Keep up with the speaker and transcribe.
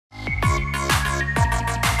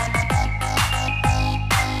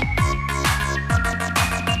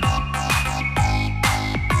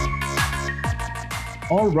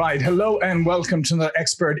All right. Hello and welcome to the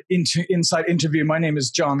Expert Insight interview. My name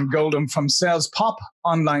is John Goldham from SalesPOP,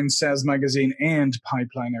 online sales magazine, and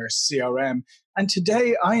Pipeliner CRM. And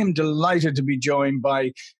today I am delighted to be joined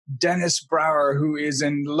by Dennis Brouwer, who is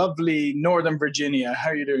in lovely Northern Virginia. How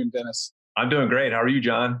are you doing, Dennis? I'm doing great. How are you,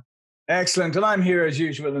 John? Excellent. And I'm here as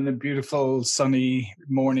usual in a beautiful sunny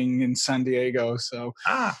morning in San Diego. So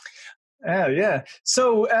yeah.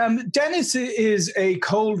 So Dennis is a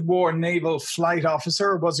Cold War naval flight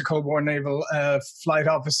officer, was a Cold War naval flight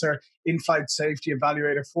officer, in-flight safety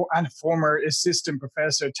evaluator, and a former assistant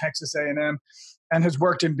professor at Texas A&M, and has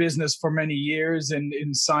worked in business for many years in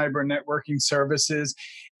cyber networking services.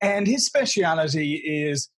 And his speciality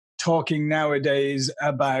is talking nowadays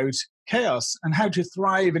about chaos and how to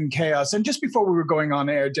thrive in chaos. And just before we were going on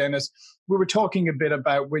air, Dennis, we were talking a bit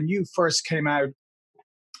about when you first came out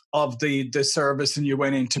of the service and you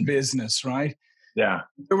went into business, right? Yeah.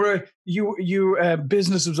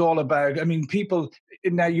 Business was all about, I mean, people,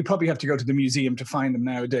 now you probably have to go to the museum to find them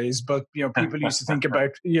nowadays, but people used to think about,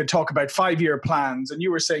 talk about 5-year plans, and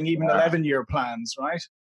you were saying even 11-year plans, right?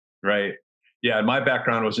 Right. Yeah. My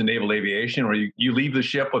background was in naval aviation, where you leave the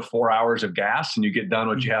ship with 4 hours of gas and you get done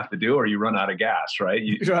what you have to do, or you run out of gas, right?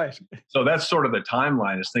 Right. So that's sort of the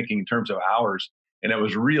timeline, is thinking in terms of hours. And it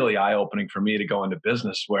was really eye-opening for me to go into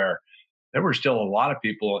business, where there were still a lot of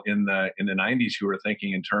people in the 90s who were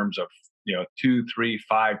thinking in terms of 2, 3,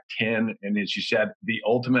 5, 10, and as you said, the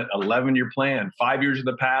ultimate 11-year plan, 5 years of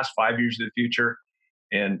the past, 5 years of the future,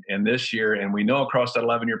 and this year. And we know across that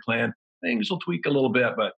 11-year plan, things will tweak a little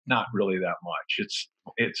bit, but not really that much.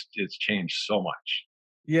 It's changed so much.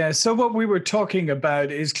 Yeah. So what we were talking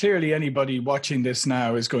about is, clearly anybody watching this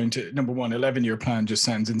now is going to, number one, 11-year plan just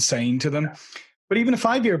sounds insane to them. Yeah. But even a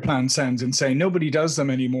 5-year plan sounds insane. Nobody does them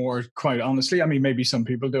anymore, quite honestly. I mean, maybe some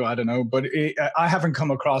people do, I don't know. But I haven't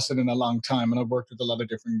come across it in a long time, and I've worked with a lot of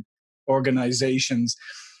different organizations.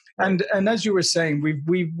 Right. And as you were saying,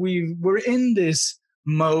 we're in this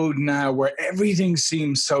mode now where everything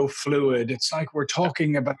seems so fluid. It's like we're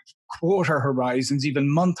talking about quarter horizons, even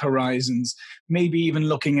month horizons, maybe even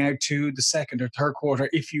looking out to the second or third quarter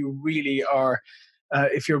if you really are,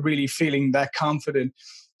 if you're really feeling that confident.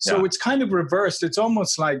 So It's kind of reversed. It's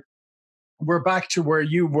almost like we're back to where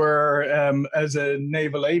you were as a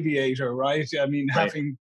naval aviator, right? I mean,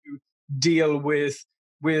 having to deal with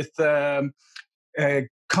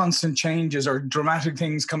constant changes or dramatic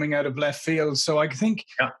things coming out of left field. So I think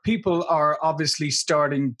people are obviously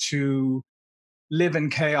starting to live in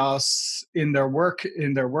chaos in their work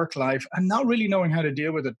life and not really knowing how to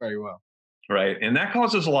deal with it very well. Right, and that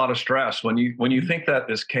causes a lot of stress when you think that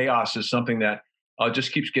this chaos is something that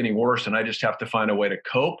just keeps getting worse, and I just have to find a way to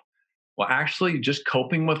cope. Well, actually, just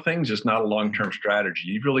coping with things is not a long-term strategy.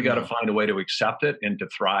 You've really got to find a way to accept it and to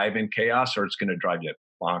thrive in chaos, or it's going to drive you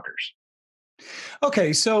bonkers.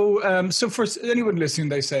 Okay, so for anyone listening,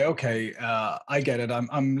 they say, okay, I get it.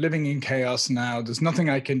 I'm living in chaos now. There's nothing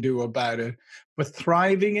I can do about it. But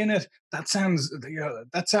thriving in it, that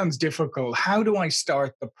sounds difficult. How do I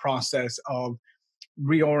start the process of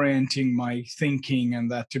reorienting my thinking and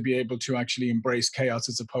that to be able to actually embrace chaos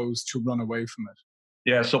as opposed to run away from it?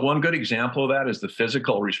 Yeah, so one good example of that is the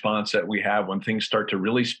physical response that we have when things start to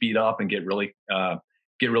really speed up and get really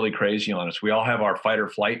crazy on us. We all have our fight or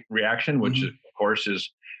flight reaction, which of course is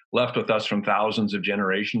left with us from thousands of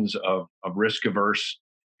generations of risk-averse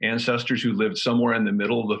ancestors who lived somewhere in the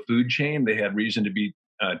middle of the food chain. They had reason to be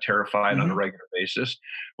terrified on a regular basis.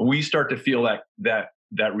 When we start to feel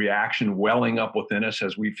that reaction welling up within us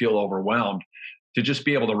as we feel overwhelmed, to just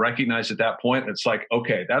be able to recognize at that point, it's like,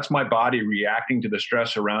 okay, that's my body reacting to the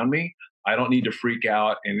stress around me. I don't need to freak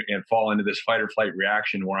out and fall into this fight or flight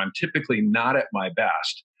reaction where I'm typically not at my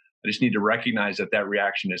best. I just need to recognize that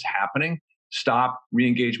reaction is happening, stop,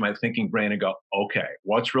 re-engage my thinking brain and go, okay,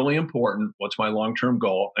 what's really important? What's my long-term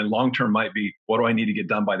goal? And long-term might be, what do I need to get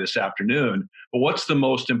done by this afternoon? But what's the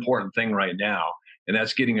most important thing right now? And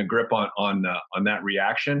that's getting a grip on that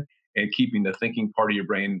reaction and keeping the thinking part of your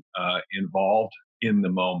brain involved in the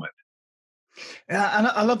moment. Yeah, and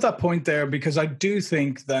I love that point there, because I do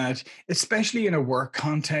think that, especially in a work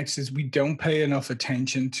context, is we don't pay enough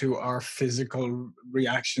attention to our physical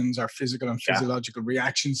reactions, our physical and physiological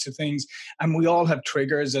reactions to things. And we all have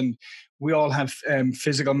triggers and we all have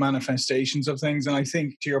physical manifestations of things. And I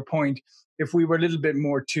think, to your point, if we were a little bit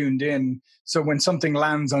more tuned in, so when something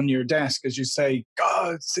lands on your desk, as you say,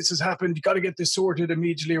 God, this has happened, you got to get this sorted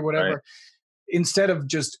immediately or whatever, instead of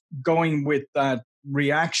just going with that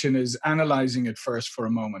reaction, is analyzing it first for a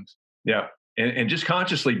moment. Yeah. And just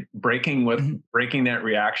consciously breaking that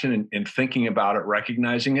reaction and thinking about it,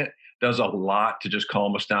 recognizing it, does a lot to just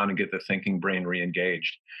calm us down and get the thinking brain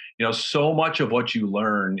re-engaged. So much of what you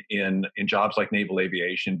learn in jobs like naval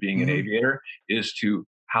aviation, being an Hmm. aviator, is to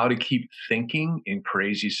how to keep thinking in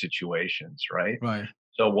crazy situations, right? Right.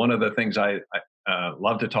 So one of the things I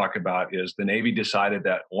love to talk about is the Navy decided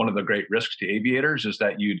that one of the great risks to aviators is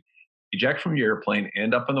that you'd eject from your airplane,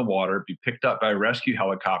 end up in the water, be picked up by a rescue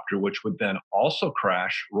helicopter, which would then also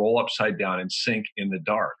crash, roll upside down, and sink in the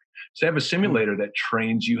dark. So they have a Mm. simulator that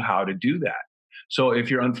trains you how to do that. So if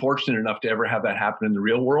you're unfortunate enough to ever have that happen in the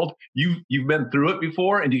real world, you've been through it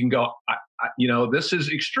before, and you can go, this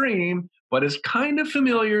is extreme, but it's kind of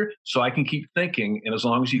familiar, so I can keep thinking. And as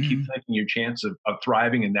long as you keep Mhm. thinking, your chance of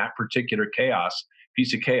thriving in that particular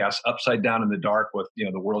piece of chaos, upside down in the dark with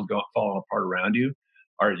the world falling apart around you,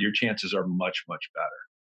 your chances are much, much better.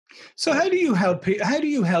 So So how do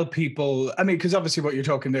you help people? I mean, because obviously what you're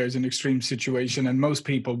talking there is an extreme situation, and most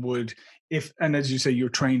people would, if and as you say, you're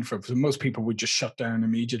trained for, so most people would just shut down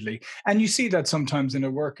immediately. And you see that sometimes in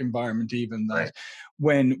a work environment, even right. that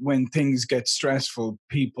when things get stressful,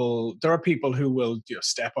 there are people who will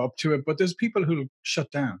step up to it, but there's people who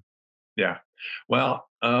shut down. Yeah. Well,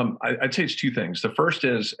 I'd say it's two things. The first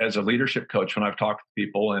is, as a leadership coach, when I've talked to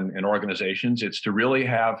people and organizations, it's to really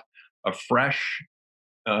have a fresh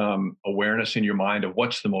awareness in your mind of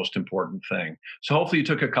what's the most important thing. So hopefully you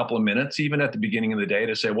took a couple of minutes, even at the beginning of the day,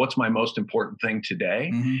 to say, what's my most important thing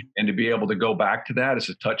today? Hmm. And to be able to go back to that as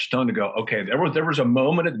a touchstone to go, okay, there was a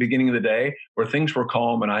moment at the beginning of the day where things were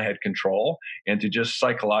calm and I had control. And to just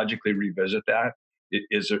psychologically revisit that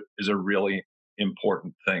is a really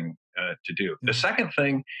important thing to do. The Yeah. second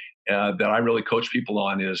thing that I really coach people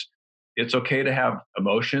on is it's okay to have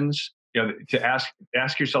emotions. To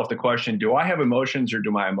ask yourself the question, do I have emotions or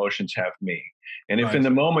do my emotions have me? And if in Right. the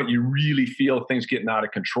moment you really feel things getting out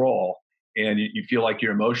of control and you feel like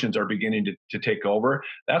your emotions are beginning to take over,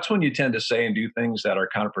 that's when you tend to say and do things that are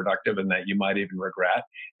counterproductive and that you might even regret.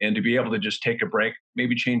 And to be able to just take a break,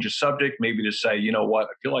 maybe change the subject, maybe to say, you know what,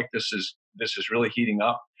 I feel like this is really heating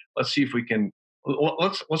up. Let's see if we can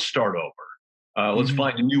let's start over. Let's Hmm.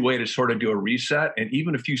 find a new way to sort of do a reset. And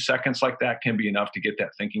even a few seconds like that can be enough to get that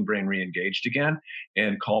thinking brain re-engaged again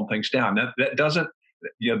and calm things down. That doesn't,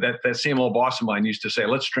 that same old boss of mine used to say,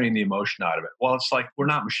 let's drain the emotion out of it. Well, it's like, we're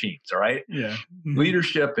not machines, all right? Yeah. Hmm.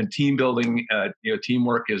 Leadership and team building,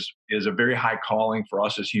 teamwork is a very high calling for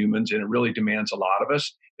us as humans, and it really demands a lot of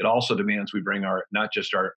us. It also demands we bring not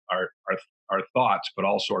just our thoughts, but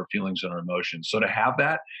also our feelings and our emotions. So to have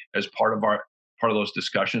that as part of those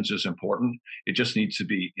discussions is important. It just needs to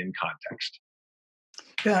be in context.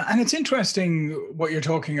 Yeah, and it's interesting what you're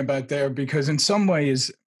talking about there because in some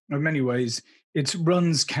ways, or many ways, it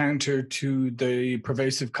runs counter to the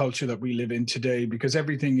pervasive culture that we live in today because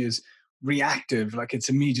everything is reactive, like it's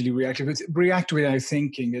immediately reactive. It's react without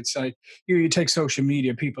thinking. It's like you take social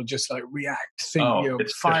media, people just like react, think, Oh,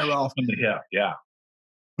 it's fire off. yeah, yeah,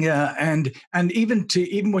 Yeah, and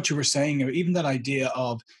even what you were saying, even that idea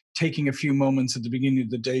of taking a few moments at the beginning of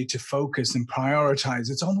the day to focus and prioritize,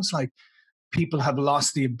 it's almost like people have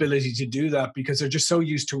lost the ability to do that because they're just so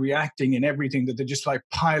used to reacting in everything that they just like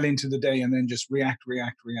pile into the day and then just react,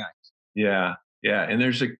 react, react. yeah, yeah. And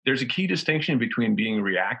there's a key distinction between being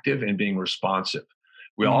reactive and being responsive.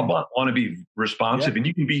 We all Mm, want to be responsive, yeah. and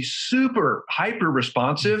you can be super hyper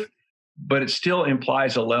responsive, but it still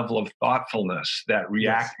implies a level of thoughtfulness that Yes.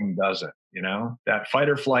 reacting doesn't. That fight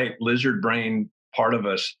or flight lizard brain part of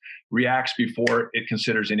us reacts before it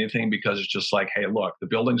considers anything, because it's just like, hey, look, the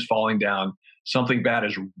building's falling down. Something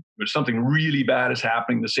really bad is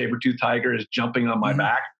happening. The saber-toothed tiger is jumping on my Hmm.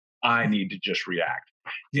 back. I need to just react.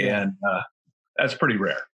 Yeah. And that's pretty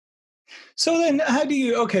rare. So then, how do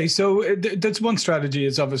you? Okay, so that's one strategy.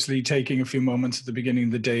 Is obviously taking a few moments at the beginning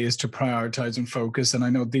of the day is to prioritize and focus. And I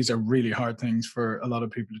know these are really hard things for a lot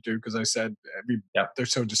of people to do because I said Yep. they're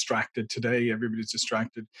so distracted today. Everybody's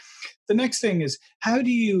distracted. The next thing is how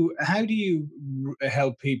do you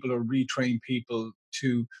help people or retrain people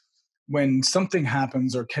to when something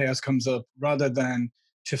happens or chaos comes up, rather than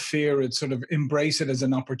to fear it, sort of embrace it as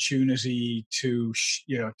an opportunity to,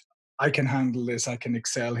 I can handle this, I can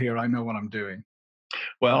excel here, I know what I'm doing.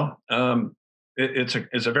 Well, it's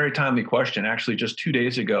a very timely question. Actually, just 2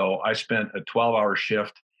 days ago, I spent a 12-hour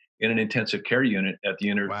shift in an intensive care unit at the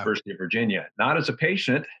Wow. University of Virginia, not as a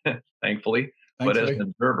patient, thankfully, but as Thankfully. an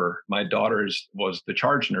observer. My daughter was the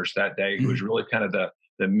charge nurse that day, who was Mhm. really kind of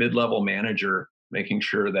the mid-level manager, making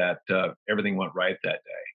sure that everything went right that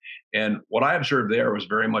day. And what I observed there was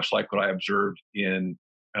very much like what I observed in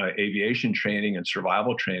aviation training and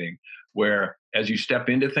survival training, where as you step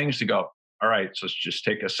into things, to go, all right, so let's just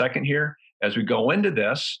take a second here. As we go into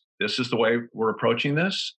this is the way we're approaching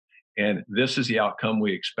this. and this is the outcome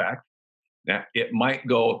we expect. Now, it might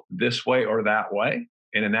go this way or that way.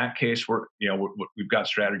 And in that case, we've got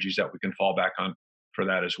strategies that we can fall back on for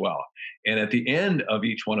that as well. And at the end of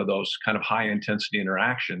each one of those kind of high intensity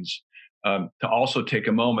interactions, to also take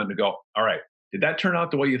a moment to go, all right, did that turn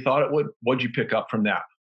out the way you thought it would? What'd you pick up from that?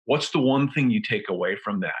 What's the one thing you take away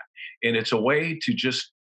from that? And it's a way to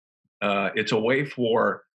just, it's a way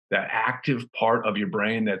for that active part of your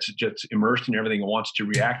brain that's just immersed in everything and wants to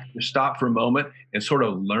react, to stop for a moment and sort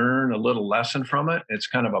of learn a little lesson from it. It's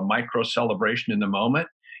kind of a micro celebration in the moment.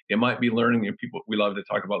 It might be learning, people, we love to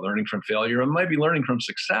talk about learning from failure. It might be learning from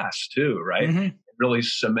success too, right? Mm-hmm. Really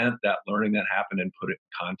cement that learning that happened and put it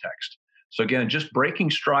in context. So again, just breaking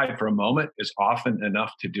stride for a moment is often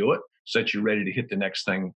enough to do it so that you're ready to hit the next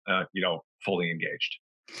thing, fully engaged.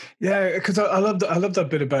 Yeah, because I love that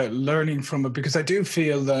bit about learning from it, because I do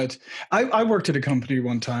feel that I worked at a company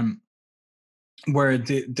one time where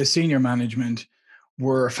the senior management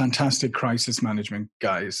were fantastic crisis management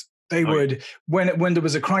guys. They Oh, yeah. would, when there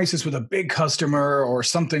was a crisis with a big customer or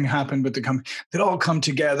something happened with the company, they'd all come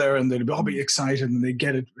together and they'd all be excited and they'd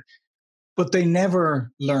get it. But they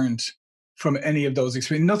never learned from any of those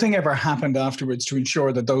experiences. Nothing ever happened afterwards to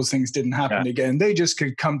ensure that those things didn't Yeah. happen again. They just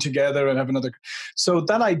could come together and have another. So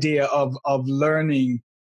that idea of learning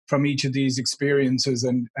from each of these experiences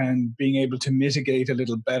and being able to mitigate a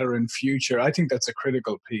little better in future, I think that's a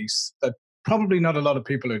critical piece that probably not a lot of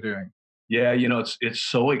people are doing. Yeah, it's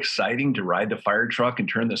so exciting to ride the fire truck and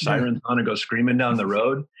turn the Yeah, sirens on and go screaming down the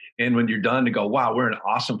road. And when you're done, to go, wow, we're an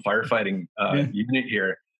awesome firefighting yeah, unit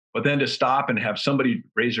here. But then to stop and have somebody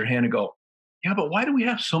raise their hand and go, yeah, but why do we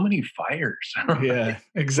have so many fires? Right? yeah, Wouldn't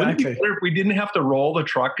it be exactly. better if we didn't have to roll the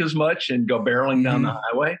truck as much and go barreling down the Hmm.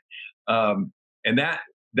 highway? And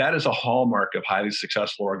that is a hallmark of highly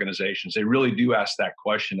successful organizations. They really do ask that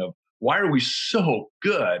question of, why are we so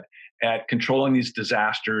good at controlling these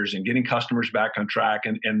disasters and getting customers back on track,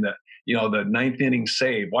 and the ninth inning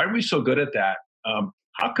save? Why are we so good at that?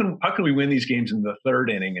 How can we win these games in the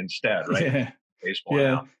third inning instead, right? Yeah, Baseball yeah.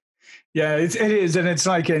 now. Yeah, it is, and it's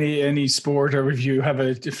like any sport, or if you have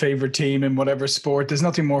a favorite team in whatever sport, there's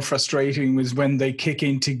nothing more frustrating was when they kick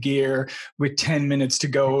into gear with 10 minutes to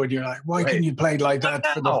go, and you're like, why couldn't Right. you play like that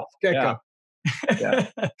for the Now. get Yeah. go?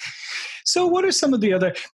 Yeah. So, what are some of the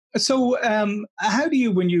other? So, how do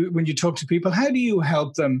you when you talk to people, how do you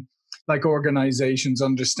help them, like organizations,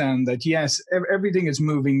 understand that yes, everything is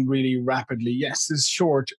moving really rapidly. Yes, there's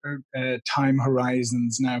short time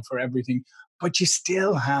horizons now for everything, but you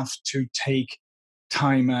still have to take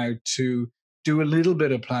time out to do a little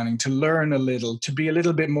bit of planning, to learn a little, to be a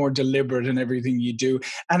little bit more deliberate in everything you do.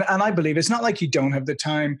 And I believe it's not like you don't have the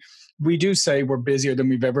time. We do say we're busier than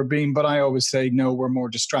we've ever been, but I always say no, we're more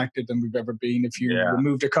distracted than we've ever been. If you Yeah.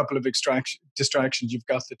 removed a couple of distractions, you've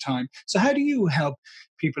got the time. So how do you help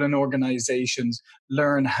people in organizations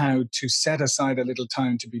learn how to set aside a little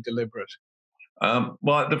time to be deliberate?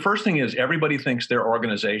 Well, the first thing is, everybody thinks their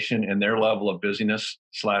organization and their level of busyness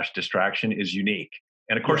slash distraction is unique.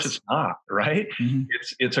 And of course Yes. it's not, right? Hmm.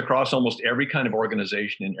 It's across almost every kind of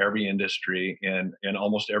organization in every industry and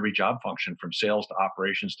almost every job function, from sales to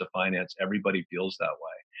operations to finance. Everybody feels that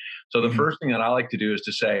way. So the Hmm. first thing that I like to do is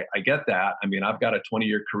to say, I get that. I mean, I've got a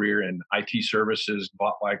 20-year career in IT services,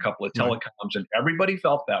 bought by a couple of Right. telecoms, and everybody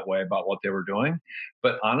felt that way about what they were doing.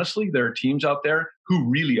 But honestly, there are teams out there who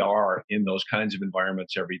really are in those kinds of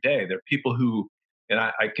environments every day. There are people who, and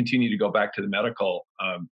I continue to go back to the medical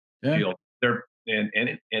Yeah. field, there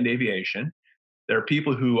and aviation. There are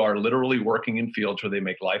people who are literally working in fields where they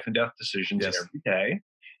make life and death decisions Yes. every day,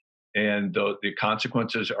 and the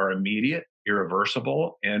consequences are immediate,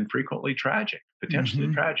 irreversible, and frequently tragic, potentially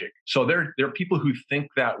Hmm. tragic. So there are people who think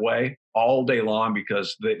that way all day long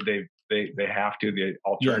because they have to. The Yeah.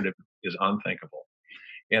 alternative is unthinkable.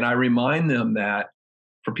 And I remind them that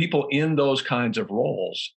for people in those kinds of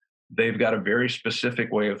roles, they've got a very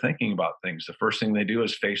specific way of thinking about things. The first thing they do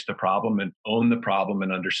is face the problem and own the problem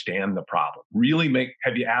and understand the problem.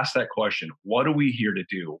 Have you asked that question? What are we here to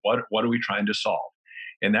do? What are we trying to solve?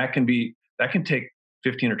 And that can take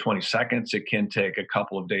 15 or 20 seconds. It can take a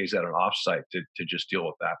couple of days at an offsite to just deal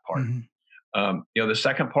with that part. Hmm. The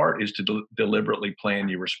second part is to deliberately plan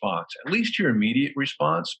your response, at least your immediate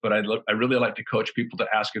response. But I really like to coach people to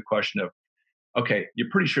ask a question of, okay, you're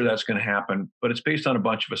pretty sure that's going to happen, but it's based on a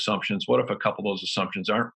bunch of assumptions. What if a couple of those assumptions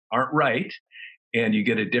aren't right, and you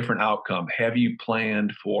get a different outcome? Have you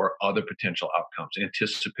planned for other potential outcomes,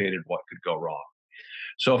 anticipated what could go wrong?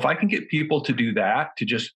 So if I can get people to do that, to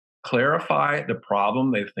just clarify the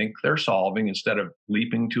problem they think they're solving instead of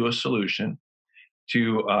leaping to a solution,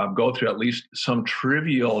 to go through at least some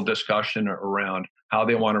trivial discussion around how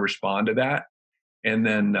they want to respond to that, and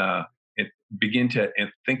then begin to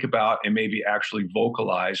think about and maybe actually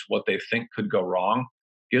vocalize what they think could go wrong.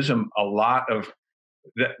 Gives them a lot of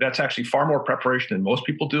that's actually far more preparation than most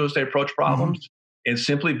people do as they approach problems. Mm-hmm. And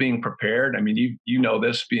simply being prepared. I mean, you know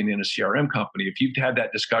this being in a CRM company. If you've had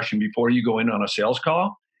that discussion before you go in on a sales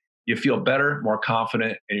call, you feel better, more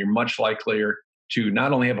confident, and you're much likelier to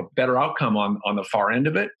not only have a better outcome on the far end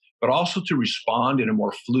of it, but also to respond in a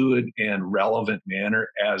more fluid and relevant manner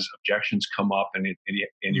as objections come up, and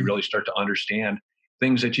you really start to understand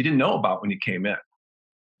things that you didn't know about when you came in.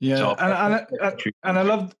 Yeah, So, and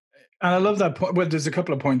I love that point. Well, there's a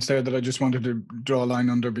couple of points there that I just wanted to draw a line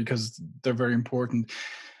under because they're very important.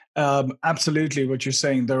 Absolutely, what you're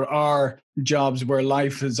saying. There are jobs where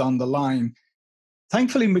life is on the line.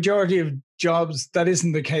 Thankfully, majority of jobs that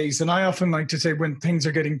isn't the case. And I often like to say when things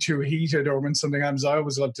are getting too heated or when something happens, I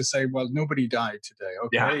always love to say, "Well, nobody died today,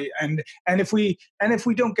 okay? yeah, And if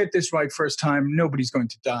we don't get this right first time, nobody's going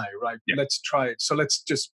to die, right? yeah, Let's try it. So let's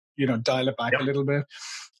just dial it back yep. a little bit."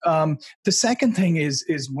 The second thing is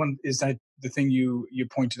that the thing you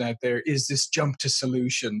pointed out there is this jump to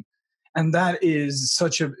solution, and that is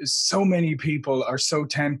so many people are so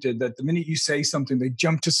tempted that the minute you say something, they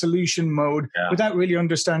jump to solution mode Yeah. without really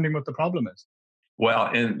understanding what the problem is. Well,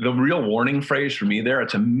 and the real warning phrase for me there,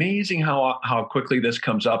 it's amazing how quickly this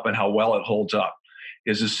comes up and how well it holds up,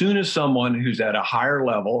 is as soon as someone who's at a higher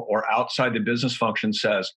level or outside the business function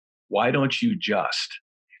says, "Why don't you just?"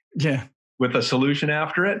 Yeah. with a solution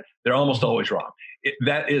after it, they're almost always wrong.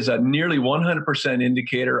 That is a nearly 100%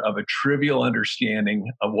 indicator of a trivial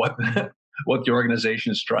understanding of what what the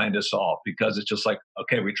organization is trying to solve, because it's just like,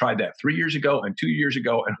 okay, we tried that 3 years ago and 2 years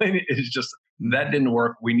ago, and it's just that didn't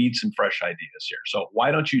work. We need some fresh ideas here. So why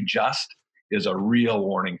don't you just is a real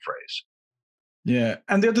warning phrase. Yeah,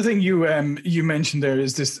 and the other thing you mentioned there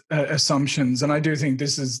is this assumptions, and I do think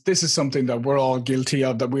this is something that we're all guilty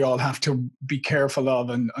of, that we all have to be careful of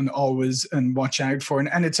and always and watch out for,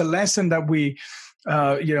 and it's a lesson that we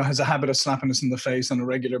has a habit of slapping us in the face on a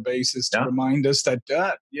regular basis to Yeah. remind us that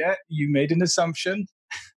you made an assumption.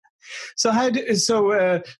 So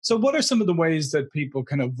so what are some of the ways that people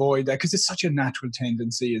can avoid that? Because it's such a natural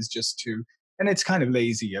tendency is just to, and it's kind of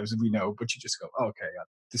lazy, as we know, but you just go, oh, okay,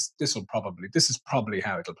 this is probably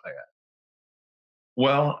how it'll play out.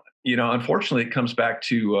 Well, unfortunately, it comes back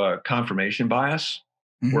to confirmation bias,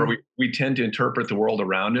 where Mm-hmm. we tend to interpret the world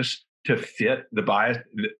around us to fit the bias,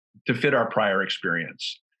 to fit our prior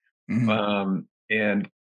experience. Mm-hmm. And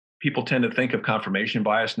people tend to think of confirmation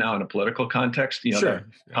bias now in a political context. Sure.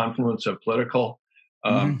 The confluence of political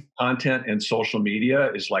Mm-hmm. content and social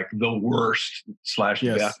media is like the worst /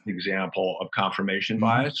 Yes. best example of confirmation Mm-hmm.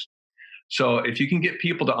 bias. So if you can get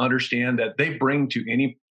people to understand that they bring to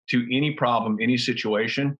any problem, any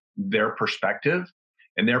situation, their perspective,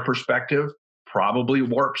 and their perspective probably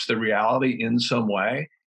warps the reality in some way,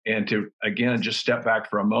 and to again just step back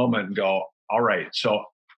for a moment and go, all right, so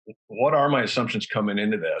what are my assumptions coming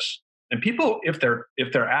into this? And people, if they're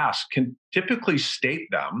asked, can typically state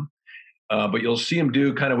them, but you'll see them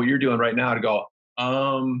do kind of what you're doing right now to go,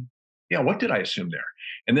 yeah, what did I assume there?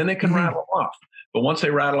 And then they can Mm-hmm. rattle them off. But once they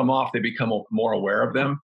rattle them off, they become more aware of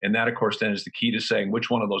them. And that, of course, then is the key to saying which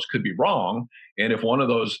one of those could be wrong. And if one of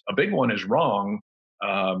those, a big one, is wrong,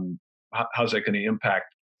 how's that going to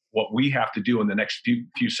impact what we have to do in the next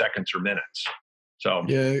few seconds or minutes? So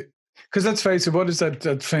Yeah, because let's face it, what is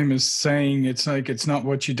that famous saying? It's like, it's not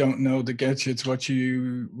what you don't know that gets you, it's what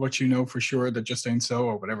you know for sure that just ain't so,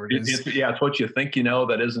 or whatever it is. it's what you think you know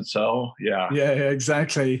that isn't so. Yeah. Yeah,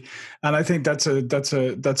 exactly. And I think that's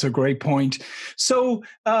a great point. So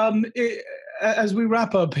as we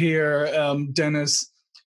wrap up here, Dennis,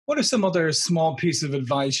 what are some other small piece of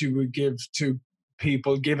advice you would give to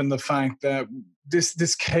people, given the fact that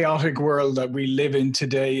this chaotic world that we live in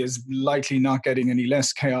today is likely not getting any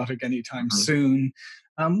less chaotic anytime Mhm. soon?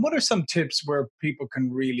 What are some tips where people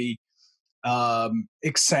can really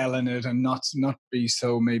excel in it and not be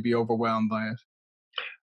so maybe overwhelmed by it?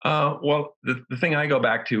 Well, the thing I go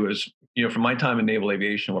back to is, from my time in naval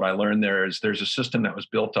aviation, what I learned there is there's a system that was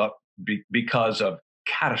built up because of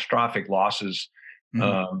catastrophic losses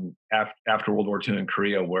Mhm. after World War II in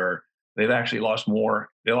Korea, where they've actually lost more.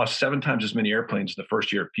 They lost 7 times as many airplanes in the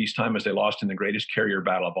first year of peacetime as they lost in the greatest carrier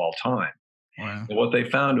battle of all time. Wow. And what they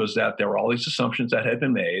found was that there were all these assumptions that had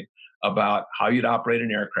been made about how you'd operate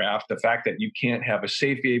an aircraft, the fact that you can't have a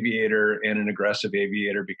safe aviator and an aggressive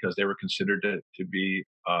aviator because they were considered to be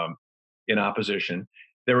in opposition.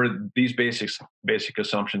 There were these basic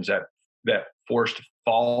assumptions that forced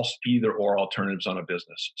false either or alternatives on a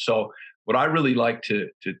business. So what I really like to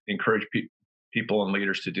encourage people and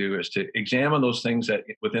leaders to do is to examine those things that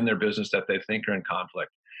within their business that they think are in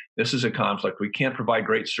conflict. This is a conflict. We can't provide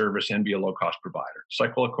great service and be a low cost provider. It's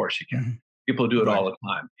like, well, of course you can. Mm-hmm. People do it Right. all the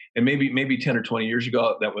time. And maybe 10 or 20 years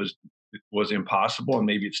ago that was impossible, and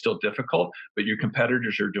maybe it's still difficult, but your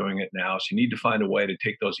competitors are doing it now. So you need to find a way to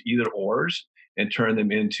take those either ors and turn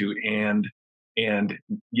them into and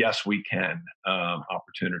yes, we can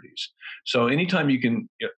opportunities. So anytime you can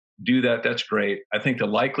do that, that's great. I think the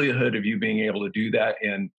likelihood of you being able to do that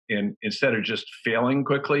and instead of just failing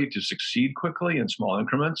quickly, to succeed quickly in small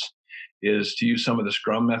increments, is to use some of the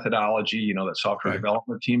Scrum methodology, that software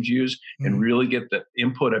development teams use, and really get the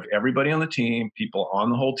input of everybody on the team. People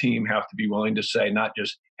on the whole team have to be willing to say, not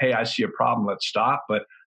just, hey, I see a problem, let's stop, but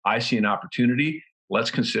I see an opportunity.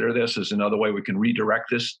 Let's consider this as another way we can redirect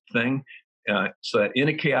this thing. So that in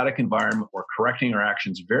a chaotic environment, we're correcting our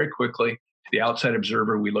actions very quickly. To the outside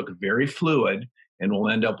observer, we look very fluid, and we'll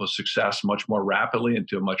end up with success much more rapidly and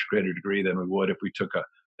to a much greater degree than we would if we took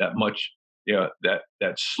that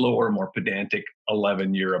slower, more pedantic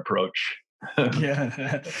 11-year approach.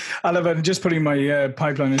 Yeah, I love it. And just putting my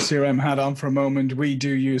pipeline and CRM hat on for a moment, we do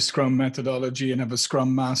use Scrum methodology and have a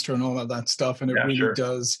Scrum master and all of that stuff, and it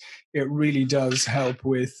really does help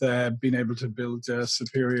with being able to build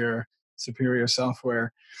superior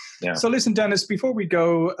software. Yeah. So listen, Dennis, before we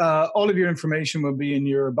go, all of your information will be in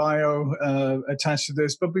your bio attached to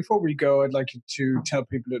this. But before we go, I'd like you to tell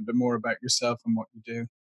people a little bit more about yourself and what you do.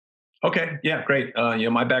 Okay. Yeah, great.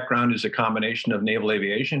 My background is a combination of naval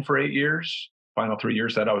aviation for 8 years. Final 3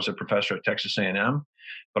 years that I was a professor at Texas A&M,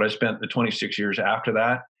 but I spent the 26 years after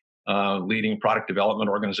that leading product development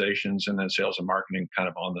organizations and then sales and marketing kind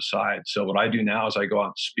of on the side. So what I do now is I go out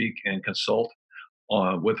and speak and consult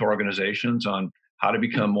with organizations on how to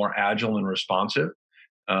become more agile and responsive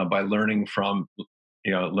by learning from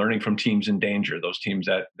teams in danger, those teams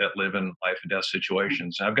that live in life and death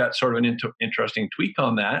situations. I've got sort of an interesting tweak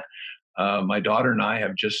on that. My daughter and I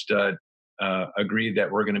have just agreed that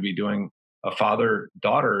we're going to be doing a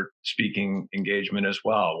father-daughter speaking engagement as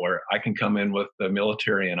well, where I can come in with the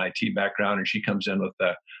military and IT background, and she comes in with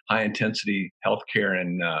the high-intensity healthcare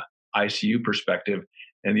and ICU perspective.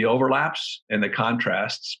 And the overlaps and the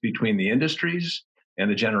contrasts between the industries and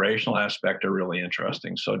the generational aspect are really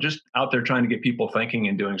interesting. So just out there trying to get people thinking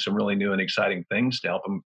and doing some really new and exciting things to help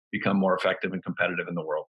them become more effective and competitive in the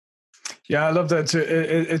world. Yeah, I love that.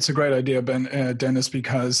 It's a great idea, Dennis,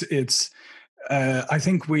 because I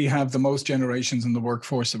think we have the most generations in the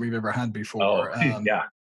workforce that we've ever had before.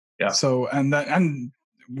 Yeah. So, and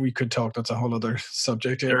we could talk, that's a whole other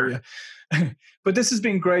subject area. But this has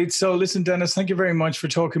been great. So listen, Dennis, thank you very much for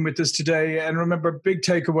talking with us today. And remember, big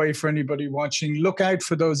takeaway for anybody watching, look out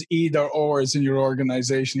for those either ors in your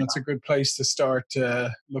organization. That's a good place to start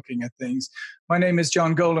looking at things. My name is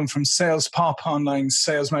John Golden from SalesPOP, online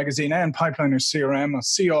sales magazine, and Pipeliner CRM. I'll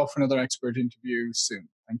see you all for another expert interview soon.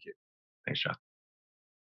 Thank you. Thanks, John.